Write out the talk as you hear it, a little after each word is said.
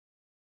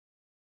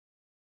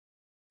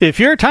If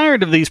you're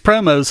tired of these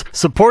promos,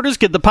 supporters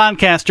get the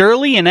podcast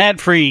early and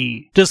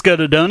ad-free. Just go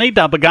to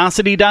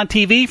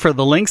donate.bogosity.tv for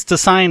the links to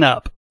sign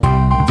up.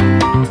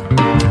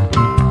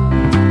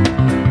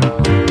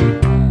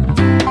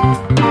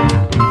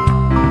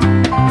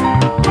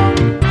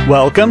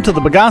 Welcome to the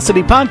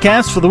Bogosity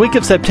podcast for the week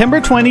of September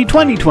 20,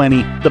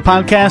 2020, the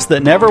podcast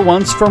that never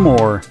wants for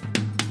more.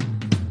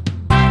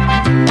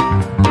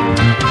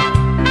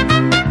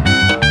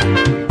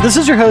 This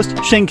is your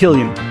host, Shane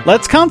Killian.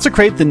 Let's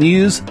consecrate the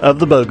news of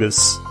the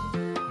bogus.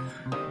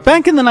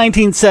 Back in the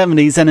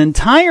 1970s, an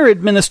entire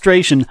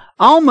administration,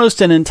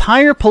 almost an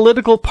entire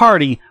political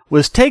party,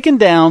 was taken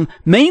down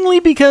mainly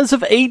because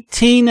of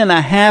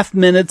 18.5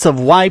 minutes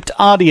of wiped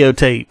audio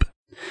tape.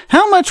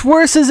 How much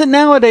worse is it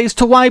nowadays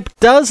to wipe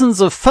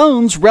dozens of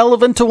phones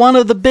relevant to one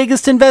of the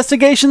biggest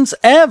investigations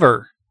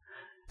ever?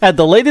 At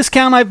the latest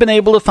count I've been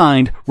able to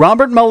find,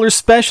 Robert Mueller's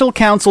special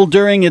counsel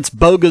during its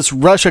bogus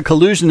Russia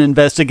collusion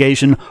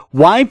investigation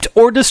wiped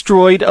or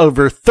destroyed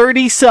over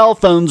 30 cell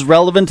phones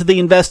relevant to the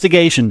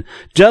investigation,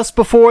 just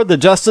before the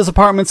Justice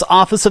Department's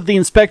Office of the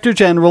Inspector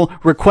General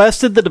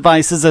requested the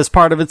devices as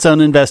part of its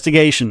own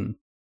investigation.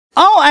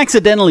 All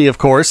accidentally, of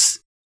course.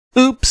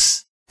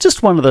 Oops.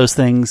 Just one of those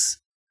things.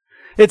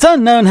 It's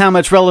unknown how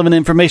much relevant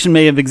information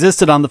may have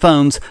existed on the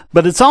phones,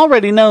 but it's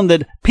already known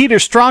that Peter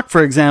Strzok,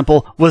 for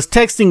example, was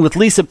texting with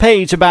Lisa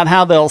Page about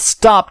how they'll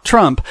stop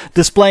Trump,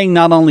 displaying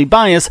not only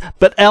bias,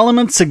 but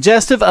elements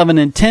suggestive of an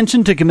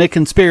intention to commit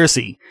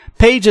conspiracy.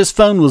 Page's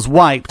phone was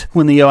wiped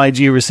when the OIG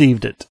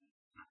received it.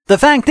 The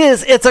fact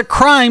is, it's a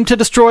crime to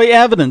destroy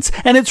evidence,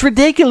 and it's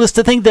ridiculous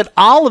to think that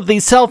all of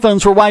these cell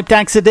phones were wiped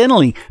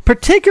accidentally,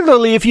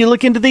 particularly if you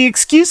look into the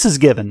excuses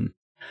given.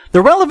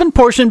 The relevant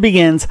portion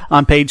begins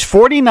on page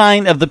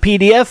 49 of the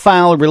PDF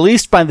file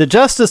released by the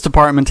Justice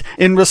Department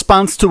in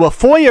response to a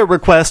FOIA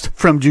request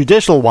from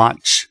Judicial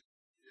Watch.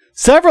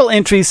 Several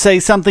entries say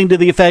something to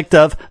the effect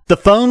of, the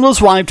phone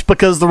was wiped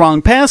because the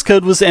wrong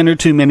passcode was entered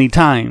too many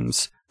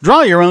times.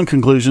 Draw your own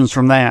conclusions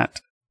from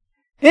that.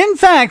 In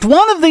fact,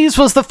 one of these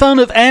was the phone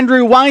of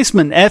Andrew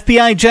Weissmann,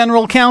 FBI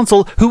General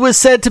Counsel, who was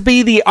said to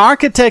be the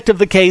architect of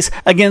the case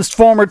against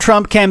former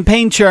Trump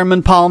campaign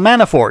chairman Paul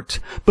Manafort.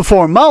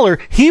 Before Mueller,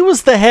 he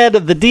was the head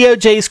of the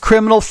DOJ's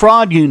criminal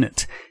fraud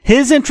unit.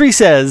 His entry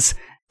says,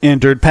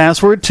 entered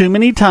password too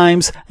many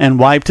times and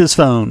wiped his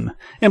phone,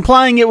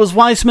 implying it was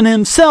Weissmann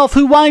himself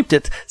who wiped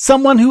it,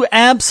 someone who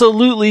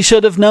absolutely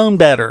should have known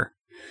better.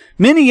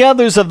 Many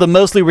others of the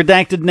mostly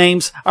redacted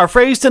names are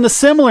phrased in a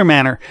similar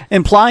manner,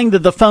 implying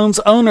that the phone's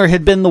owner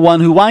had been the one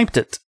who wiped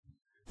it.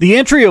 The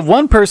entry of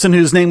one person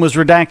whose name was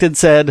redacted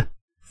said,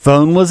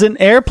 phone was in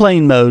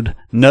airplane mode,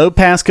 no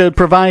passcode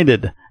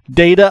provided,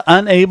 data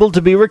unable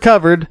to be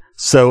recovered,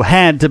 so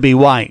had to be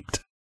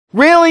wiped.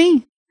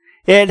 Really?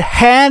 It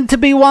had to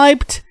be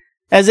wiped?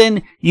 As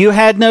in, you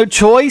had no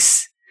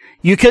choice?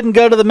 You couldn't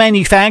go to the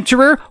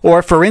manufacturer or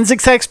a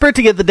forensics expert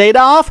to get the data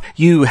off?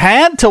 You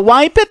had to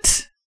wipe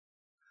it?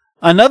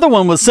 Another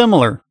one was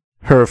similar.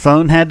 Her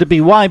phone had to be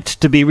wiped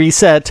to be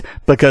reset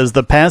because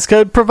the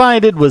passcode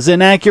provided was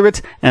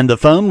inaccurate and the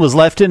phone was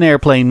left in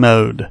airplane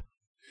mode.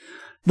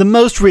 The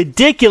most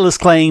ridiculous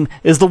claim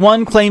is the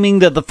one claiming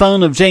that the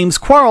phone of James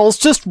Quarles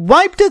just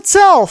wiped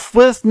itself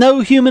with no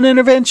human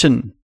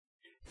intervention.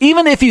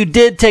 Even if you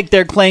did take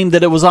their claim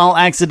that it was all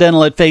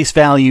accidental at face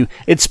value,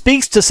 it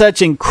speaks to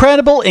such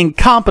incredible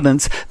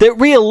incompetence that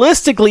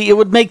realistically it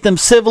would make them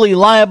civilly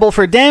liable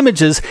for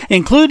damages,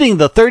 including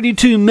the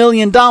 $32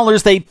 million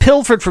they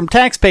pilfered from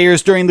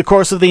taxpayers during the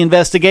course of the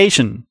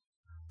investigation.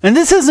 And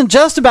this isn't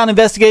just about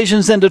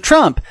investigations into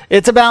Trump.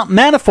 It's about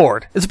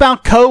Manafort. It's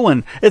about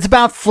Cohen. It's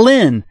about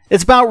Flynn.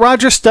 It's about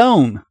Roger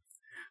Stone.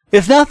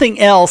 If nothing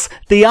else,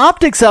 the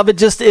optics of it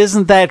just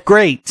isn't that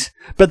great.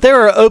 But there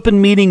are open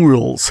meeting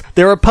rules.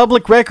 There are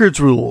public records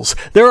rules.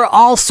 There are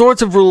all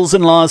sorts of rules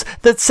and laws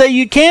that say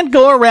you can't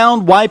go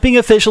around wiping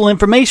official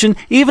information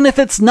even if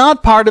it's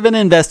not part of an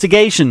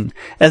investigation.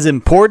 As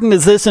important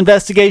as this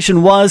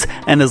investigation was,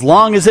 and as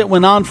long as it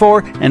went on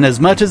for, and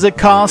as much as it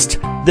cost,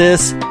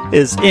 this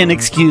is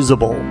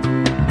inexcusable.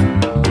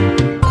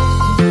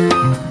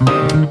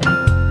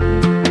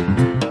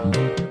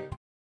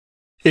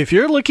 If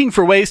you're looking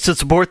for ways to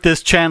support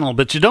this channel,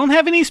 but you don't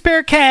have any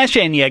spare cash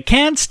and you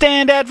can't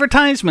stand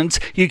advertisements,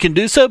 you can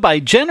do so by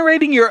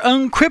generating your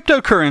own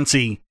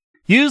cryptocurrency.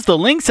 Use the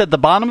links at the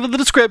bottom of the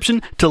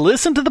description to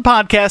listen to the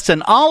podcast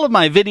and all of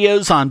my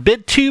videos on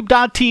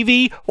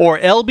bittube.tv or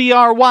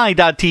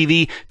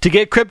lbry.tv to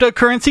get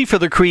cryptocurrency for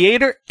the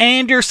creator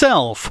and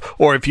yourself.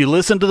 Or if you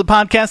listen to the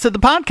podcast at the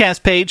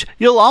podcast page,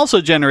 you'll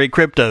also generate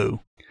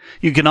crypto.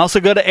 You can also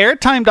go to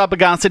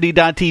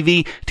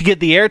airtime.bogosity.tv to get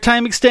the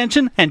airtime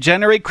extension and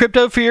generate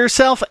crypto for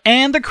yourself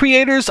and the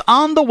creators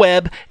on the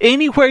web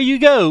anywhere you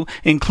go,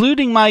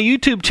 including my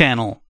YouTube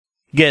channel.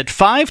 Get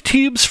 5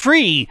 tubes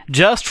free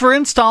just for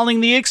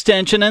installing the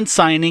extension and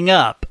signing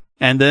up,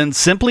 and then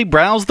simply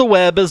browse the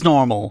web as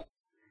normal.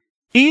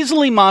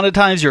 Easily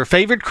monetize your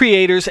favorite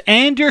creators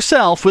and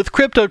yourself with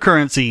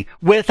cryptocurrency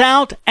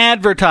without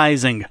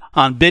advertising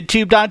on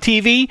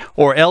BitTube.tv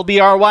or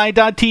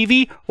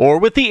LBRY.tv or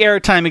with the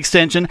Airtime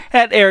extension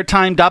at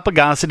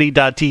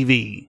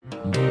airtime.bogosity.tv.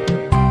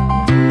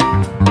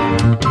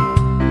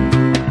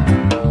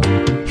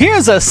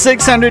 Here's a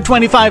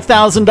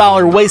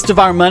 $625,000 waste of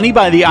our money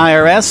by the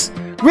IRS.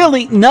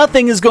 Really,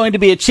 nothing is going to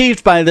be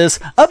achieved by this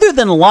other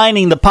than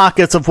lining the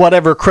pockets of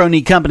whatever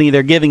crony company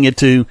they're giving it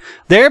to.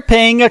 They're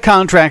paying a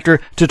contractor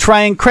to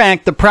try and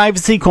crack the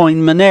privacy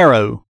coin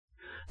Monero.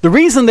 The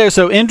reason they're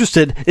so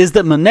interested is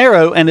that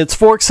Monero and its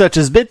forks such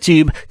as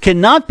BitTube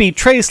cannot be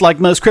traced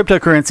like most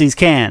cryptocurrencies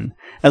can.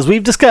 As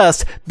we've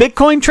discussed,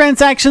 Bitcoin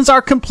transactions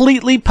are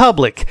completely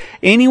public.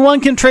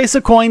 Anyone can trace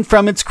a coin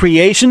from its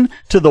creation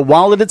to the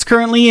wallet it's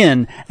currently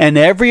in, and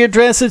every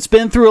address it's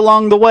been through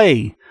along the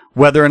way.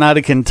 Whether or not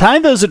it can tie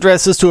those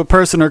addresses to a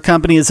person or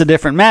company is a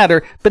different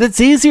matter, but it's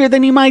easier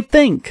than you might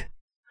think.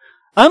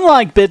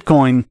 Unlike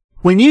Bitcoin,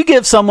 when you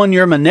give someone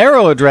your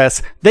Monero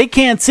address, they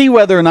can't see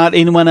whether or not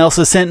anyone else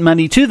has sent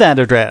money to that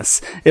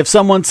address. If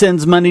someone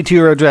sends money to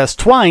your address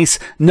twice,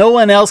 no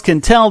one else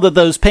can tell that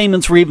those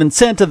payments were even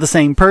sent to the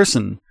same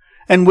person.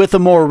 And with the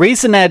more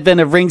recent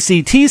advent of Ring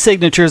CT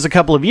signatures a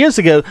couple of years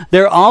ago,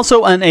 they're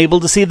also unable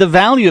to see the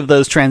value of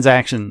those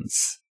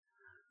transactions.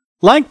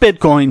 Like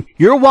Bitcoin,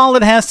 your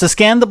wallet has to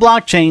scan the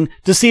blockchain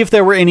to see if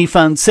there were any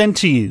funds sent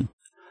to you.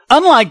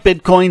 Unlike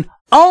Bitcoin,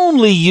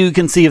 only you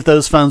can see if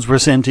those funds were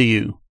sent to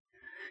you.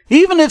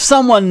 Even if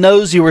someone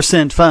knows you were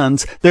sent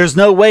funds, there's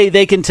no way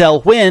they can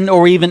tell when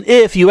or even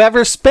if you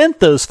ever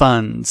spent those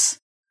funds.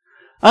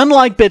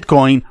 Unlike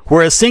Bitcoin,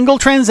 where a single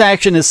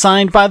transaction is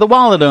signed by the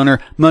wallet owner,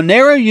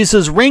 Monero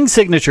uses ring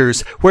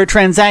signatures, where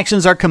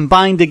transactions are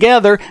combined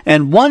together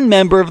and one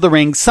member of the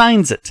ring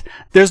signs it.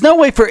 There's no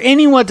way for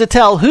anyone to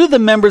tell who the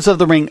members of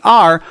the ring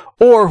are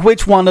or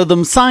which one of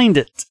them signed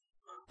it.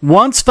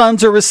 Once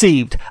funds are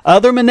received,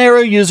 other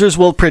Monero users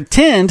will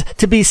pretend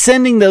to be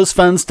sending those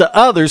funds to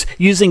others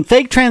using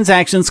fake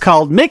transactions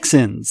called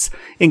mix-ins.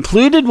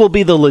 Included will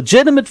be the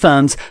legitimate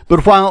funds,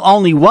 but while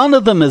only one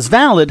of them is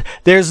valid,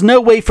 there's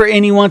no way for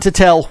anyone to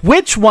tell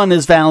which one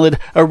is valid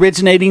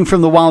originating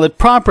from the wallet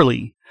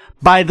properly.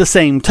 By the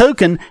same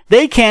token,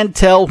 they can't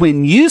tell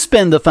when you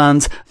spend the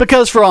funds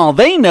because for all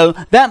they know,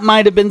 that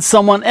might have been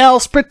someone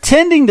else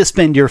pretending to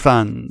spend your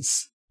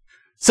funds.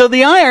 So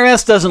the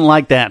IRS doesn't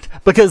like that,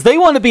 because they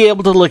want to be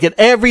able to look at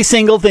every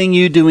single thing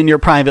you do in your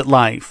private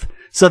life.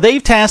 So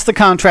they've tasked the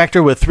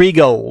contractor with 3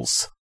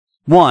 goals.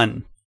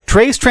 1.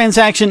 Trace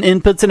transaction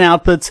inputs and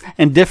outputs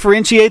and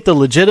differentiate the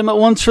legitimate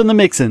ones from the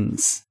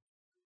mix-ins.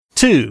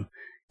 2.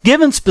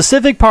 Given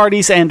specific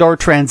parties and or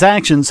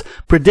transactions,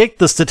 predict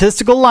the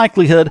statistical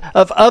likelihood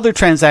of other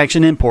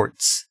transaction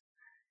imports.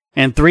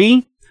 And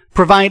 3.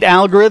 Provide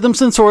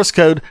algorithms and source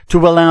code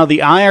to allow the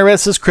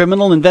IRS's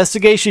Criminal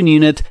Investigation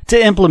Unit to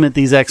implement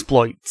these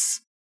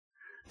exploits.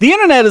 The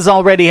internet is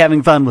already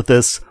having fun with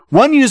this.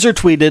 One user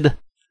tweeted,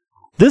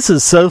 "This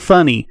is so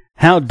funny.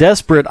 How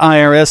desperate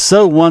IRS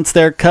so wants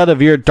their cut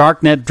of your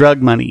darknet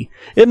drug money.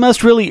 It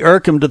must really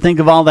irk them to think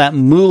of all that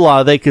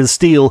moolah they could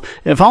steal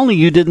if only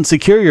you didn't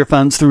secure your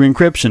funds through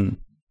encryption."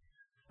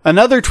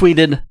 Another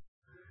tweeted,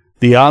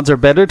 "The odds are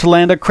better to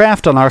land a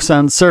craft on our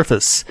sun's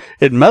surface.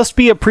 It must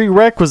be a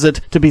prerequisite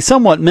to be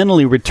somewhat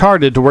mentally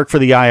retarded to work for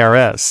the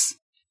IRS."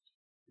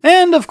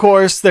 And of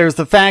course, there's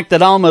the fact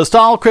that almost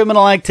all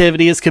criminal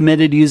activity is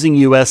committed using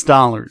US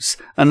dollars.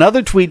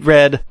 Another tweet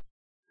read,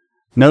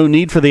 "No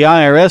need for the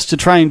IRS to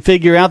try and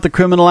figure out the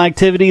criminal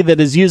activity that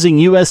is using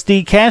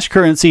USD cash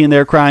currency in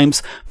their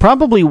crimes,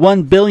 probably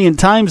 1 billion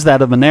times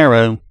that of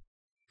Monero."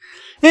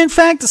 In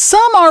fact,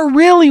 some are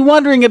really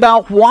wondering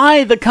about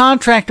why the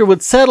contractor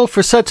would settle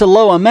for such a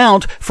low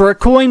amount for a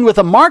coin with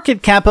a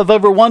market cap of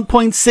over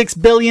 $1.6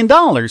 billion.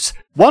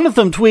 One of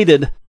them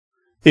tweeted,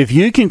 "If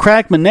you can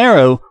crack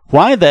Monero,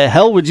 why the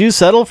hell would you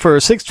settle for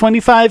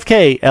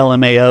 $625K,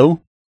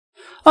 LMAO?"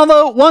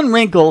 Although, one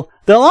wrinkle,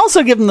 they'll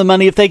also give them the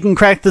money if they can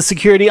crack the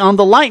security on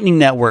the Lightning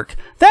Network.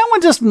 That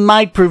one just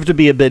might prove to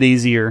be a bit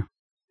easier.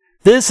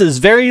 This is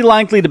very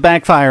likely to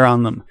backfire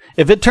on them.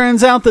 If it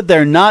turns out that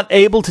they're not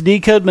able to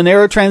decode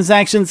Monero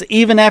transactions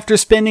even after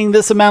spending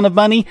this amount of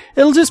money,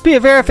 it'll just be a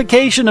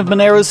verification of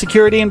Monero's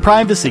security and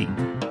privacy.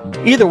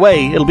 Either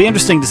way, it'll be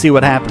interesting to see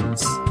what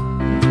happens.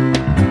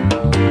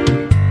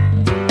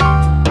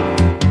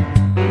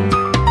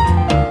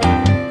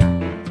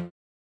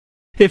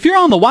 If you're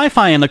on the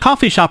Wi-Fi in a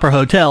coffee shop or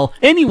hotel,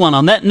 anyone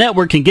on that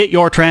network can get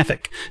your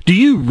traffic. Do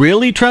you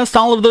really trust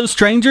all of those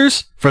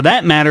strangers? For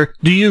that matter,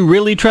 do you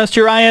really trust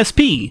your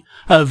ISP?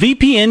 A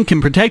VPN can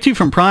protect you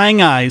from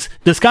prying eyes,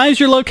 disguise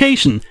your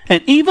location,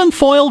 and even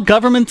foil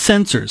government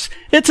censors.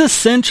 It's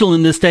essential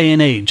in this day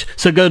and age,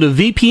 so go to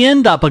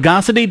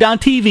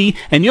vpn.bogosity.tv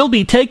and you'll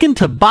be taken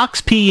to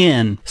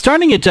BoxPN.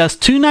 Starting at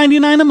just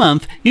 $2.99 a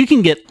month, you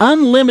can get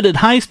unlimited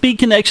high-speed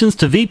connections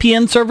to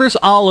VPN servers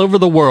all over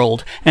the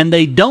world, and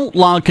they don't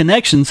log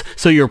connections,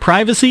 so your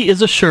privacy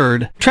is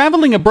assured.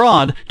 Traveling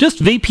abroad,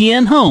 just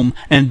VPN home,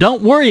 and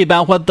don't worry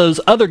about what those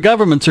other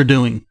governments are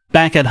doing.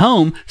 Back at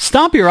home,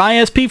 stop your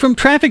ISP from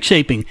traffic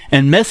shaping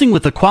and messing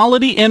with the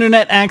quality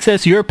internet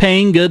access you're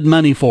paying good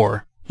money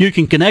for. You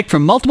can connect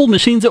from multiple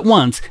machines at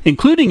once,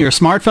 including your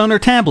smartphone or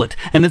tablet,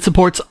 and it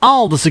supports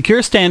all the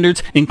secure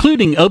standards,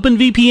 including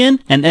OpenVPN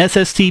and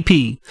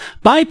SSTP.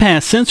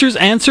 Bypass sensors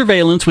and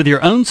surveillance with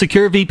your own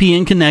secure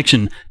VPN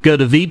connection. Go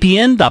to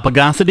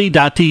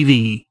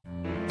vpn.bogosity.tv.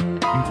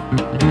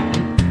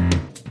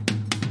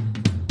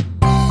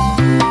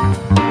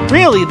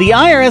 Really, the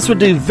IRS would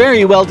do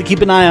very well to keep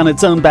an eye on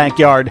its own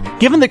backyard,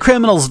 given that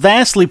criminals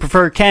vastly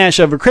prefer cash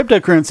over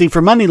cryptocurrency for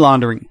money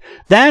laundering.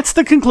 That's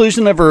the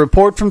conclusion of a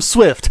report from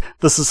SWIFT,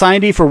 the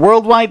Society for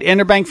Worldwide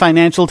Interbank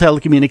Financial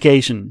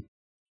Telecommunication.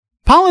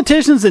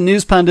 Politicians and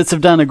news pundits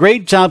have done a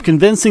great job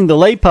convincing the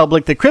lay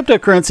public that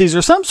cryptocurrencies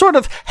are some sort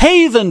of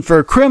haven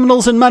for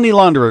criminals and money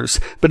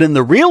launderers. But in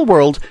the real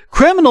world,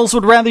 criminals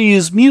would rather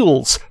use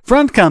mules,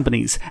 front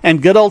companies,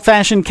 and good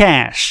old-fashioned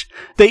cash.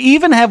 They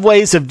even have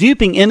ways of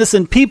duping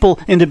innocent people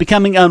into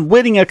becoming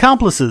unwitting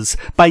accomplices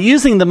by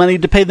using the money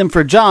to pay them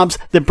for jobs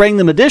that bring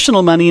them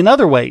additional money in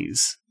other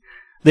ways.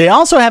 They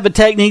also have a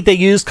technique they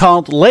use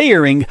called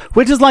layering,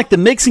 which is like the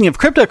mixing of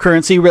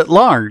cryptocurrency writ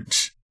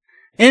large.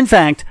 In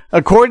fact,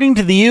 according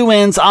to the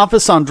UN's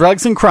Office on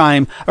Drugs and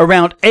Crime,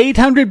 around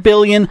 $800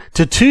 billion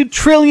to $2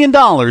 trillion,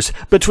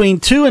 between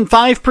 2 and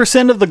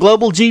 5% of the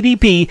global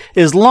GDP,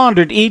 is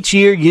laundered each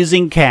year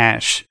using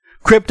cash.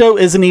 Crypto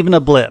isn't even a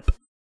blip.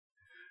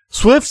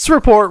 Swift's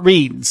report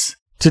reads,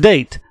 "To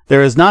date,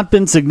 there has not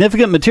been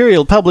significant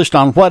material published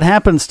on what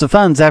happens to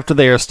funds after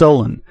they are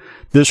stolen.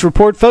 This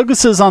report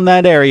focuses on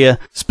that area,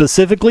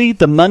 specifically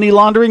the money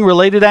laundering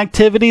related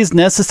activities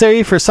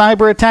necessary for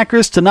cyber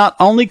attackers to not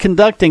only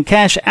conduct and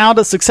cash out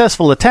a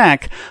successful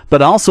attack,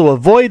 but also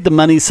avoid the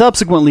money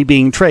subsequently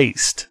being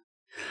traced."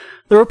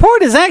 The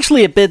report is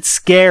actually a bit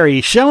scary,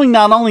 showing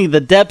not only the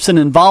depths and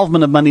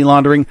involvement of money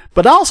laundering,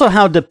 but also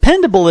how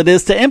dependable it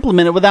is to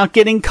implement it without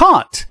getting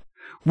caught.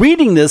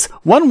 Reading this,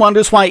 one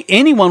wonders why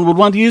anyone would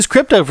want to use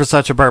crypto for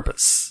such a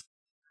purpose.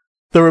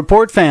 The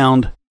report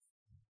found,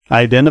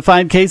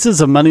 identified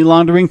cases of money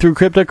laundering through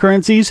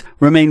cryptocurrencies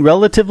remain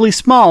relatively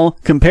small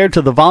compared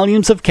to the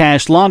volumes of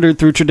cash laundered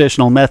through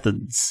traditional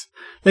methods.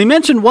 They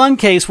mentioned one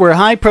case where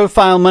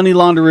high-profile money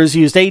launderers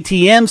used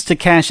ATMs to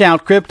cash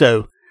out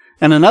crypto,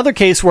 and another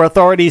case where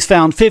authorities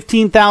found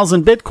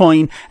 15,000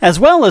 Bitcoin as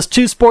well as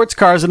 2 sports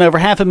cars and over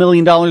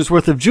 $500,000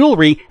 worth of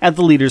jewelry at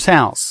the leader's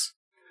house.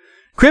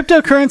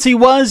 Cryptocurrency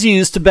was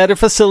used to better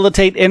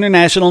facilitate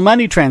international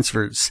money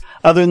transfers.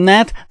 Other than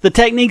that, the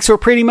techniques were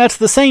pretty much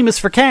the same as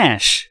for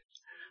cash.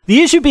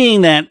 The issue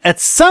being that, at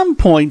some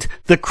point,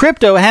 the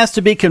crypto has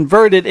to be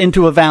converted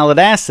into a valid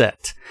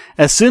asset.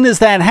 As soon as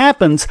that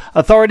happens,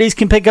 authorities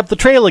can pick up the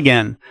trail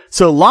again.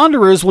 So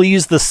launderers will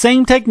use the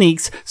same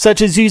techniques,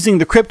 such as using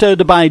the crypto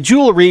to buy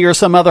jewelry or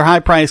some other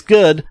high-priced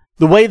good,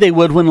 the way they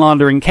would when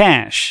laundering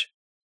cash.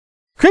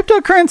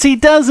 Cryptocurrency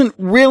doesn't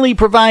really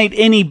provide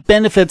any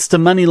benefits to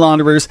money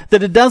launderers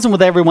that it doesn't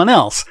with everyone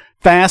else.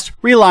 Fast,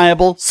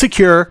 reliable,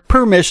 secure,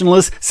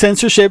 permissionless,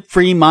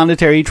 censorship-free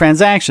monetary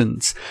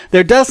transactions.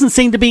 There doesn't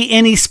seem to be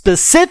any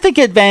specific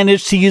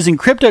advantage to using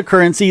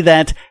cryptocurrency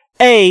that,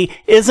 A,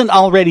 isn't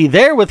already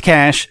there with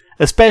cash,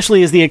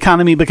 especially as the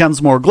economy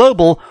becomes more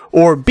global,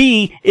 or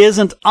B,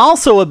 isn't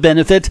also a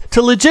benefit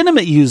to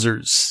legitimate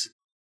users.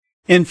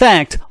 In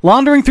fact,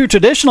 laundering through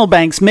traditional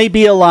banks may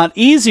be a lot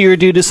easier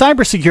due to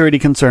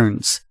cybersecurity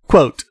concerns.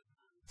 Quote,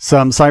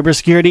 "Some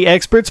cybersecurity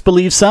experts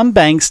believe some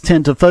banks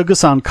tend to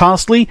focus on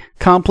costly,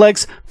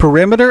 complex,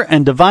 perimeter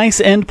and device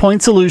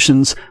endpoint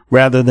solutions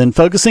rather than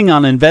focusing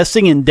on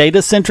investing in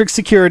data-centric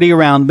security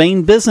around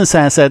main business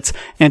assets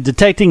and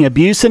detecting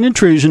abuse and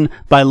intrusion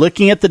by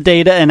looking at the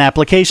data and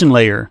application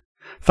layer.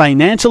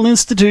 Financial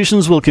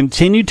institutions will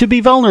continue to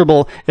be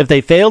vulnerable if they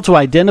fail to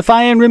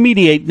identify and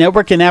remediate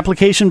network and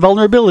application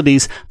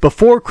vulnerabilities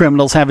before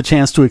criminals have a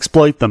chance to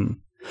exploit them.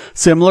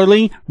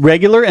 Similarly,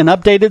 regular and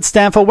updated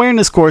staff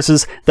awareness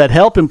courses that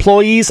help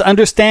employees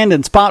understand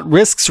and spot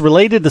risks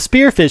related to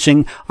spear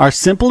phishing are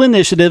simple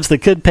initiatives that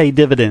could pay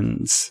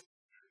dividends."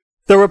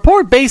 The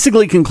report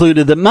basically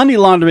concluded that money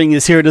laundering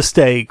is here to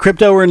stay,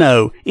 crypto or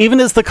no, even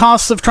as the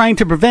costs of trying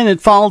to prevent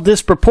it fall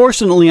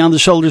disproportionately on the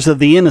shoulders of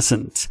the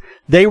innocent.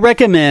 They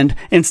recommend,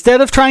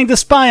 instead of trying to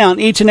spy on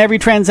each and every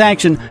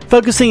transaction,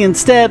 focusing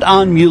instead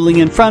on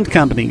muling and front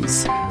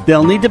companies.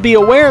 They'll need to be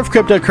aware of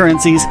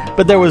cryptocurrencies,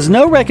 but there was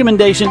no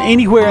recommendation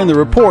anywhere in the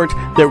report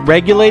that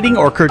regulating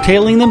or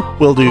curtailing them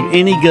will do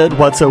any good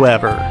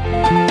whatsoever.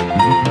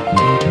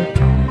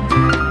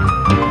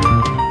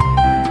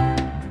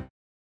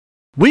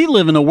 We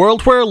live in a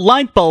world where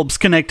light bulbs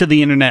connect to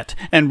the internet,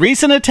 and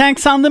recent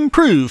attacks on them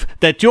prove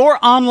that your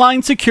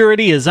online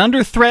security is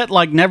under threat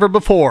like never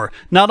before.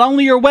 Not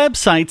only your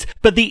websites,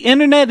 but the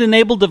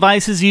internet-enabled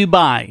devices you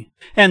buy.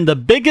 And the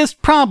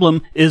biggest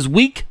problem is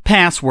weak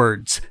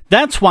passwords.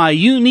 That's why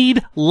you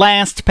need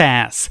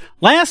LastPass.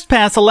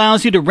 LastPass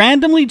allows you to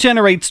randomly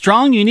generate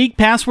strong, unique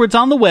passwords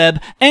on the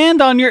web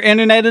and on your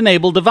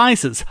internet-enabled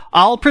devices,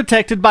 all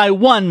protected by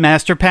one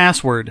master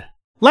password.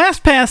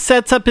 LastPass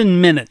sets up in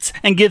minutes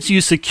and gives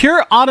you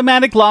secure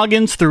automatic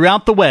logins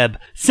throughout the web,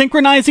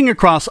 synchronizing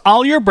across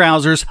all your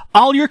browsers,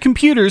 all your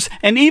computers,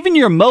 and even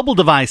your mobile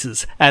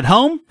devices, at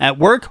home, at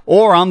work,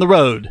 or on the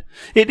road.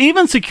 It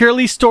even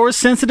securely stores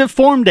sensitive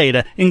form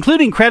data,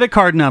 including credit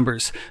card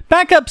numbers,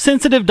 backup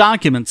sensitive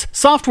documents,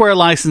 software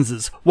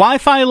licenses,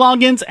 Wi-Fi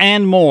logins,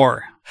 and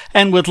more.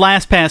 And with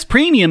LastPass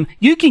Premium,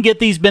 you can get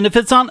these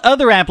benefits on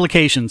other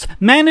applications,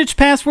 manage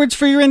passwords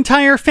for your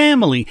entire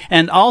family,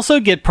 and also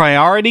get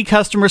priority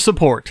customer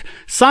support.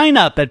 Sign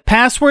up at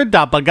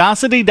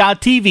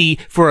password.bogosity.tv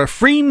for a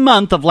free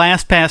month of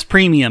LastPass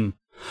Premium.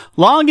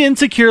 Log in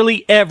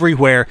securely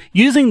everywhere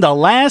using the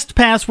last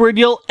password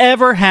you'll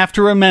ever have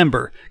to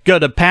remember. Go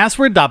to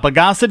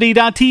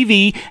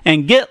password.bogosity.tv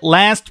and get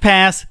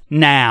LastPass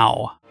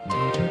now.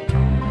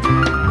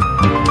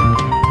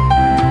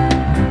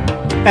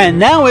 And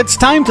now it's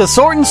time to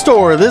sort and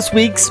store this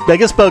week's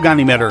Biggest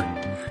Bogon Emitter.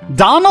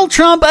 Donald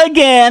Trump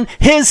again,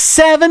 his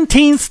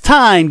 17th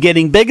time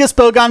getting Biggest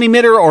Bogon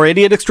Emitter or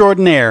Idiot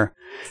Extraordinaire.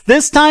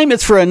 This time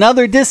it's for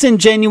another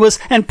disingenuous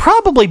and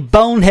probably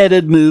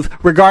boneheaded move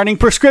regarding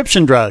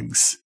prescription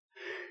drugs.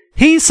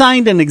 He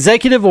signed an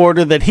executive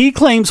order that he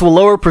claims will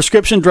lower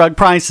prescription drug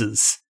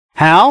prices.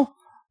 How?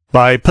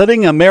 By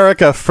putting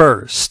America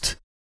first.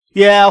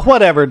 Yeah,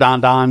 whatever,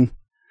 Don.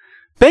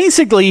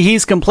 Basically,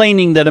 he's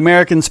complaining that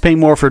Americans pay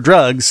more for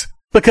drugs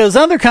because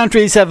other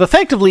countries have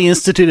effectively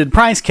instituted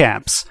price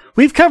caps.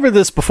 We've covered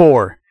this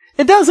before.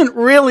 It doesn't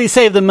really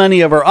save them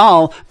money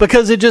overall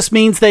because it just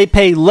means they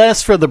pay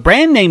less for the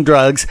brand name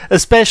drugs,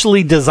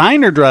 especially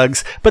designer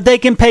drugs, but they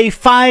can pay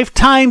 5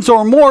 times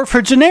or more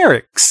for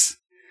generics.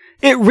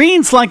 It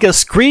reads like a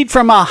screed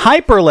from a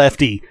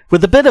hyper-lefty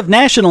with a bit of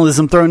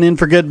nationalism thrown in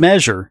for good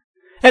measure.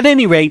 At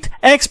any rate,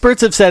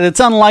 experts have said it's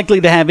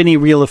unlikely to have any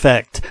real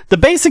effect. The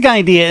basic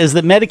idea is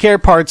that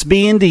Medicare Parts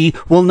B and D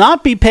will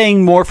not be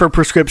paying more for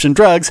prescription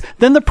drugs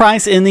than the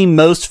price in the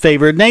most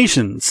favored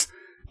nations.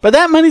 But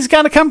that money's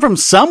got to come from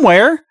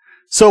somewhere.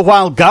 So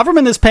while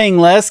government is paying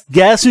less,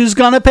 guess who's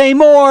going to pay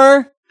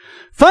more?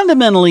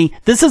 Fundamentally,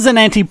 this is an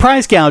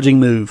anti-price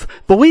gouging move,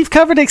 but we've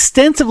covered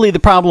extensively the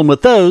problem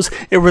with those.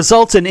 It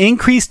results in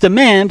increased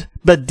demand,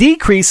 but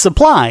decreased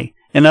supply.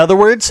 In other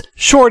words,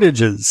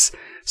 shortages.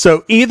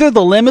 So either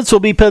the limits will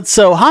be put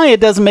so high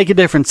it doesn't make a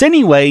difference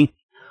anyway,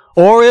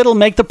 or it'll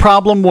make the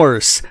problem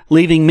worse,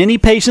 leaving many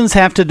patients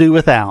have to do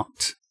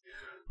without.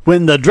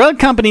 When the drug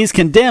companies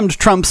condemned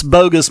Trump's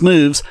bogus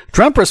moves,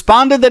 Trump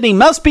responded that he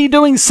must be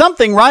doing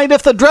something right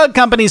if the drug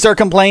companies are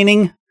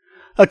complaining.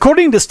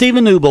 According to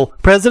Stephen Ubel,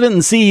 president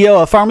and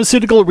CEO of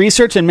Pharmaceutical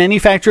Research and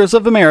Manufacturers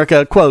of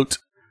America, quote,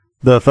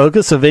 "The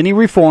focus of any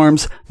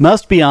reforms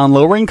must be on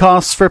lowering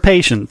costs for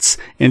patients,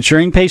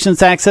 ensuring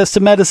patients access to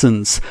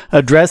medicines,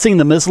 addressing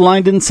the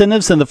misaligned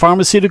incentives in the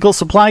pharmaceutical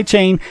supply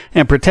chain,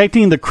 and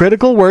protecting the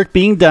critical work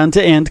being done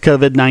to end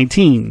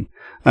COVID-19.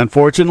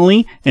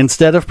 Unfortunately,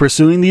 instead of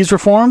pursuing these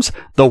reforms,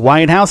 the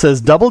White House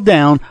has doubled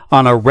down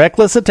on a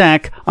reckless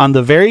attack on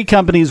the very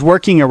companies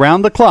working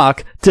around the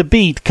clock to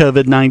beat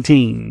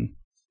COVID-19.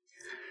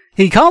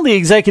 He called the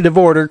executive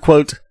order,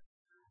 quote,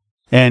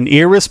 "an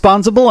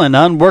irresponsible and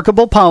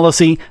unworkable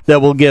policy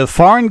that will give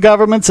foreign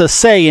governments a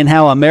say in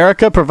how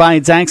America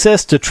provides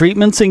access to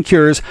treatments and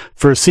cures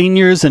for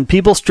seniors and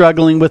people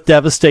struggling with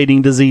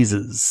devastating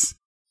diseases."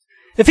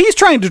 If he's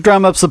trying to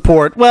drum up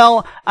support,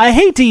 well, I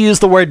hate to use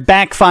the word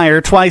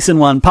backfire twice in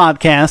one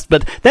podcast,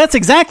 but that's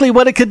exactly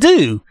what it could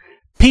do.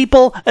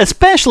 People,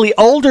 especially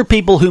older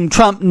people whom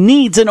Trump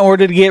needs in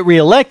order to get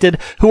reelected,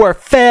 who are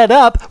fed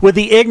up with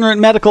the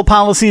ignorant medical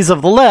policies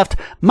of the left,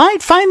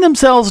 might find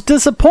themselves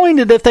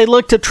disappointed if they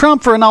look to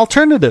Trump for an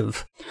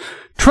alternative.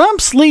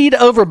 Trump's lead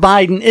over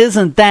Biden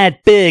isn't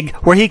that big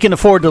where he can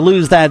afford to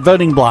lose that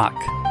voting bloc.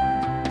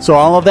 So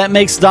all of that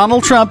makes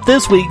Donald Trump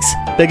this week's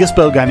Biggest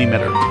Bogon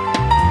Emitter.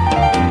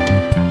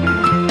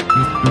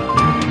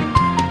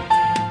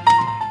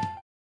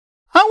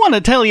 I want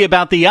to tell you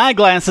about the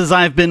eyeglasses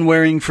I've been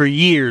wearing for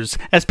years.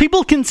 As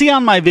people can see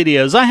on my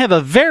videos, I have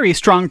a very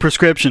strong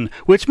prescription,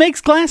 which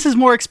makes glasses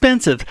more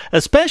expensive,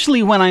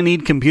 especially when I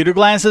need computer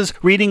glasses,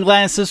 reading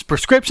glasses,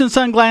 prescription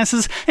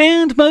sunglasses,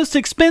 and most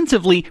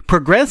expensively,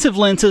 progressive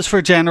lenses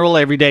for general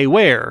everyday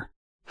wear.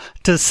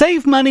 To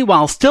save money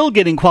while still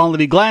getting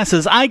quality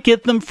glasses, I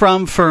get them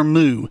from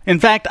Firmoo. In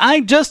fact, I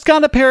just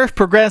got a pair of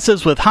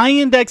progressives with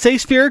high-index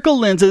aspherical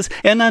lenses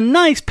and a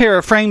nice pair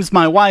of frames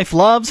my wife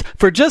loves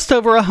for just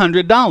over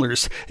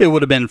 $100. It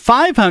would have been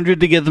 $500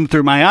 to get them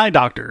through my eye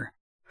doctor.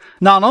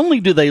 Not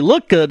only do they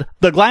look good,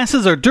 the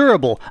glasses are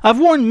durable. I've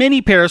worn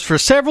many pairs for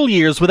several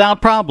years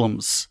without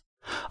problems.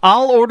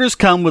 All orders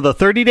come with a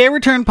 30-day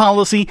return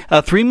policy,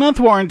 a 3-month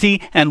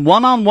warranty, and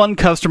one-on-one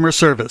customer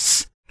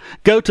service.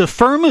 Go to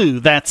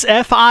Firmoo, that's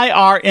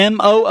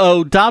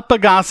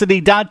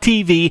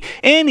FIRMOO.Bogosity.tv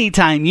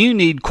anytime you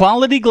need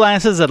quality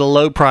glasses at a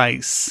low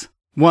price.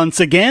 Once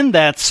again,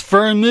 that's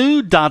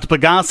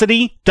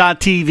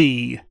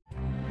Firmoo.Bogosity.tv.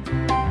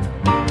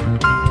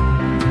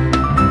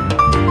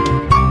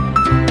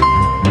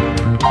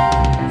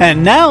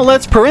 And now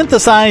let's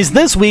parenthesize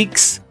this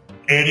week's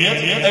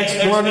Idiot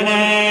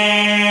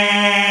Extraordinaire.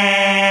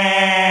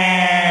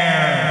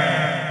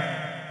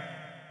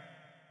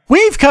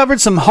 We've covered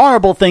some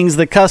horrible things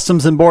that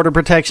Customs and Border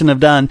Protection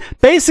have done,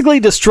 basically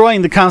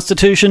destroying the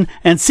Constitution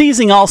and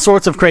seizing all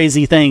sorts of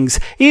crazy things,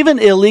 even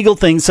illegal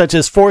things such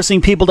as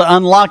forcing people to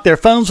unlock their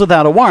phones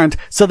without a warrant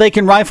so they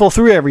can rifle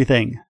through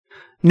everything.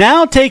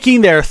 Now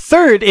taking their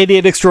third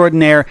Idiot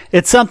Extraordinaire,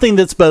 it's something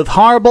that's both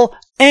horrible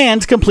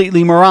and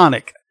completely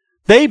moronic.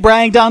 They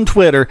bragged on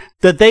Twitter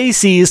that they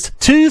seized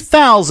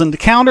 2,000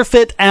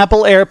 counterfeit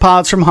Apple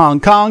AirPods from Hong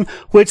Kong,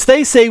 which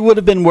they say would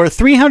have been worth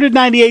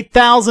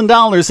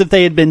 $398,000 if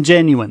they had been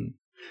genuine.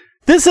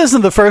 This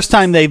isn't the first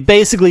time they've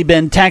basically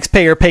been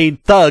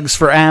taxpayer-paid thugs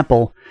for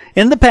Apple.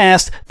 In the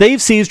past,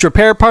 they've seized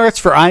repair parts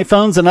for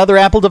iPhones and other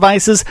Apple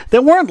devices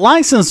that weren't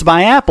licensed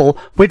by Apple,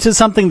 which is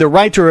something the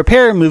right to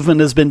repair movement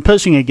has been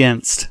pushing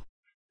against.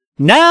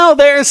 Now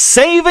they're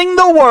saving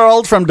the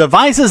world from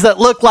devices that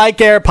look like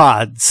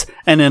AirPods.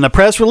 And in a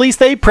press release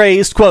they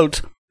praised,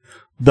 quote,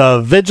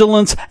 the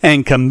vigilance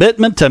and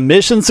commitment to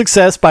mission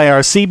success by our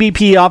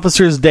CBP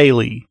officers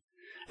daily.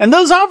 And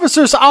those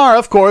officers are,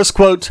 of course,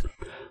 quote,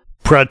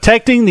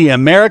 protecting the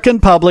American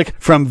public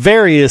from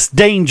various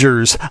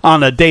dangers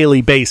on a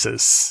daily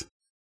basis.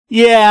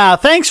 Yeah,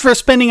 thanks for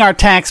spending our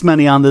tax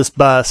money on this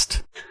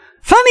bust.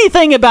 Funny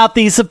thing about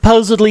these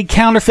supposedly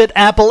counterfeit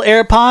Apple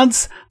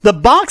AirPods, the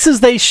boxes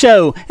they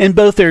show in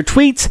both their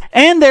tweets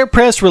and their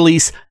press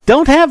release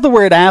don't have the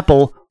word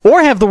Apple,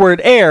 or have the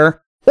word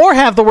Air, or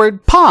have the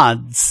word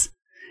Pods.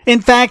 In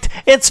fact,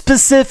 it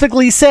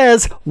specifically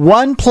says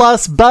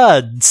OnePlus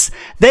Buds.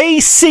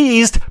 They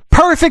seized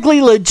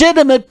perfectly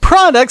legitimate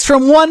products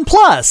from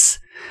OnePlus.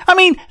 I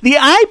mean, the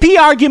IP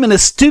argument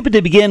is stupid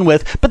to begin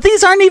with, but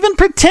these aren't even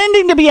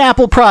pretending to be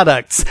Apple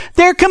products.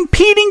 They're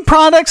competing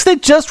products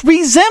that just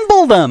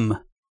resemble them.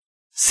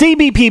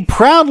 CBP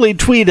proudly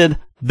tweeted,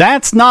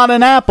 "That's not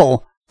an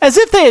Apple," as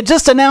if they had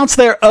just announced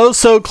their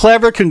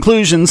oh-so-clever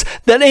conclusions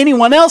that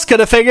anyone else could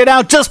have figured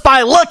out just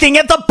by looking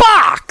at the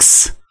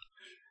box!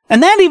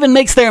 And that even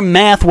makes their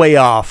math way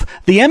off.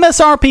 The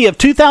MSRP of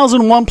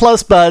 2,000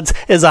 OnePlus Buds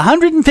is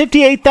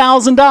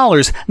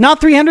 $158,000, not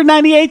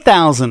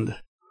 $398,000.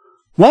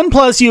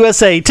 OnePlus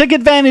USA took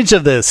advantage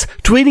of this,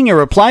 tweeting a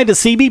reply to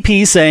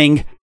CBP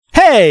saying,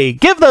 "Hey,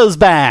 give those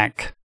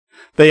back."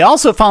 They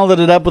also followed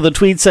it up with a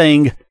tweet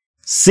saying,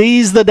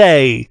 "Seize the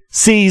day,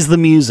 seize the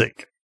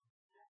music."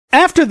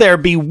 After their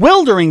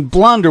bewildering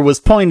blunder was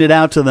pointed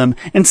out to them,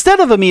 instead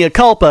of a mea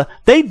culpa,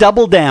 they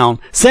doubled down,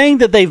 saying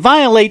that they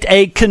violate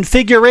a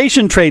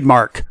configuration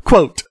trademark.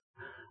 Quote,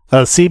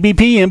 a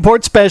CBP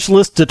import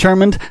specialist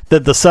determined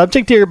that the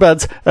subject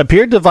earbuds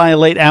appeared to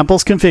violate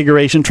Apple's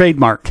configuration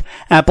trademark.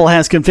 Apple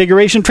has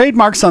configuration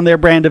trademarks on their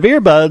brand of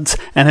earbuds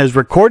and has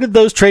recorded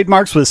those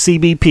trademarks with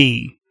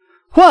CBP.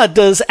 What,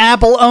 does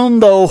Apple own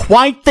the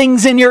white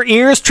things in your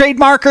ears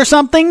trademark or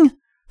something?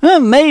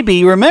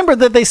 Maybe. Remember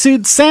that they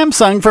sued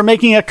Samsung for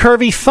making a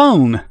curvy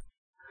phone.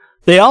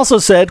 They also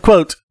said,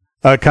 quote,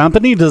 a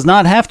company does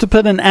not have to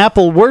put an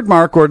Apple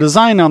wordmark or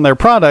design on their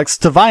products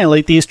to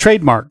violate these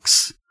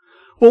trademarks.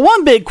 Well,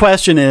 one big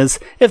question is,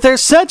 if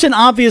there's such an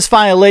obvious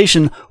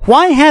violation,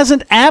 why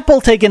hasn't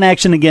Apple taken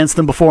action against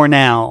them before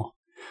now?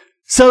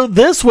 So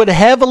this would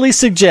heavily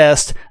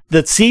suggest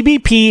that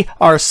CBP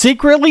are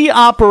secretly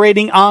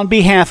operating on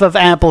behalf of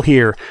Apple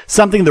here,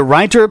 something the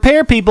right to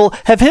repair people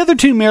have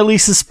hitherto merely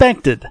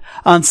suspected,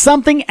 on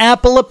something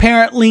Apple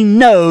apparently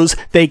knows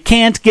they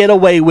can't get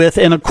away with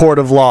in a court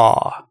of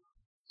law.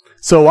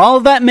 So all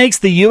of that makes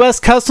the U.S.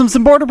 Customs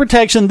and Border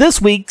Protection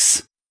this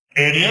week's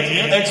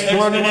Idiot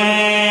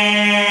Extraordinaire.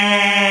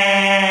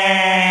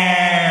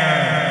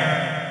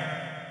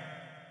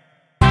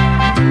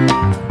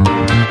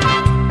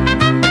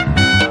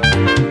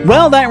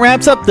 Well, that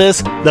wraps up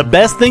this The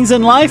Best Things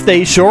in Life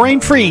They Sure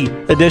Ain't Free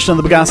edition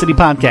of the Bogosity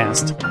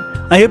podcast.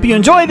 I hope you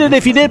enjoyed it.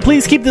 If you did,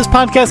 please keep this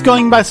podcast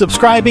going by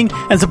subscribing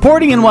and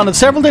supporting in one of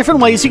several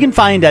different ways you can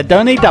find at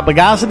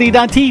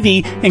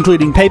donate.bogosity.tv,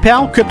 including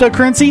PayPal,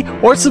 cryptocurrency,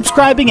 or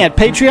subscribing at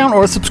Patreon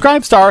or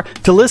Subscribestar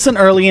to listen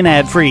early and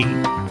ad-free.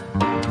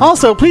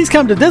 Also, please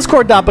come to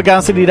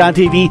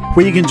discord.bogosity.tv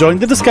where you can join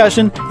the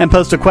discussion and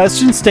post a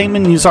question,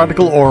 statement, news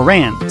article, or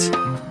rant.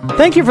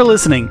 Thank you for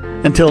listening.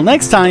 Until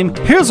next time,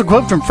 here's a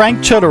quote from Frank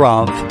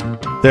Chodorov.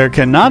 There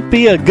cannot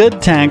be a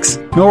good tax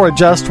nor a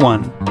just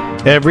one.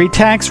 Every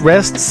tax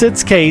rests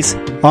its case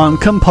on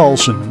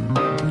compulsion.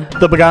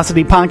 The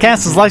Bogosity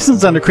podcast is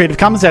licensed under Creative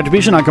Commons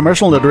Attribution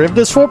Non-Commercial No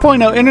Derivatives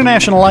 4.0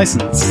 International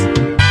License.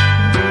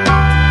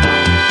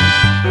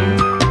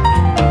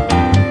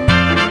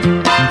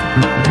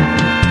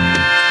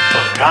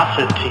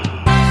 Bogosity.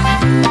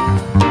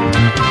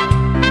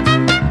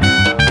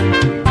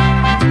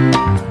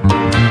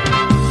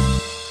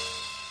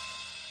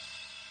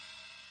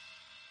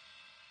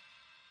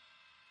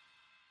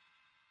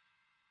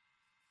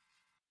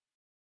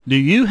 Do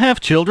you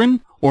have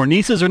children, or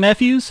nieces or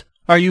nephews?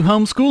 Are you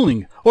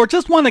homeschooling, or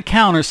just want to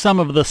counter some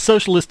of the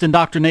socialist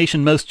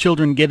indoctrination most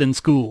children get in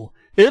school?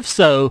 If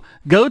so,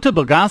 go to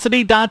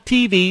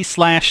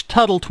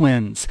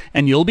bogosity.tv/TuttleTwins,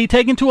 and you'll be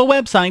taken to a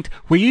website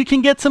where you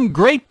can get some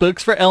great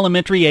books for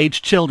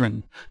elementary-age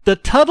children. The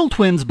Tuttle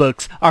Twins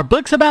books are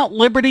books about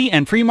liberty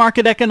and free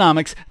market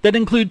economics that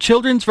include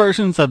children's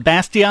versions of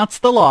Bastiat's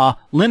The Law,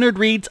 Leonard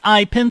Read's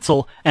I,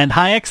 Pencil, and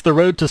Hayek's The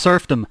Road to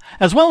Serfdom,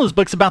 as well as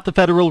books about the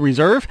Federal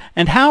Reserve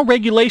and how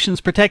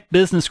regulations protect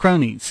business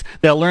cronies.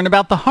 They'll learn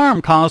about the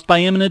harm caused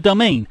by eminent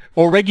domain,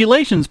 or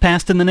regulations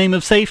passed in the name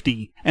of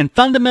safety, and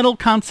fundamental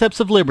concepts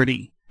of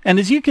liberty. And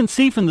as you can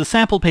see from the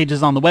sample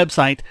pages on the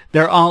website,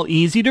 they're all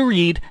easy to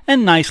read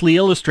and nicely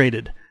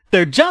illustrated.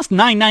 They're just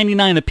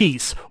 $9.99 a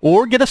piece,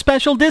 or get a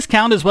special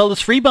discount as well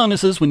as free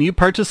bonuses when you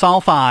purchase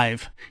all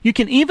 5. You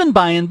can even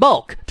buy in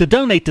bulk to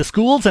donate to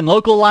schools and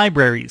local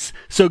libraries.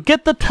 So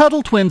get the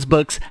Tuttle Twins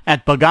books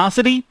at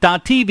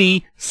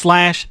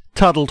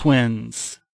bogosity.tv/TuttleTwins.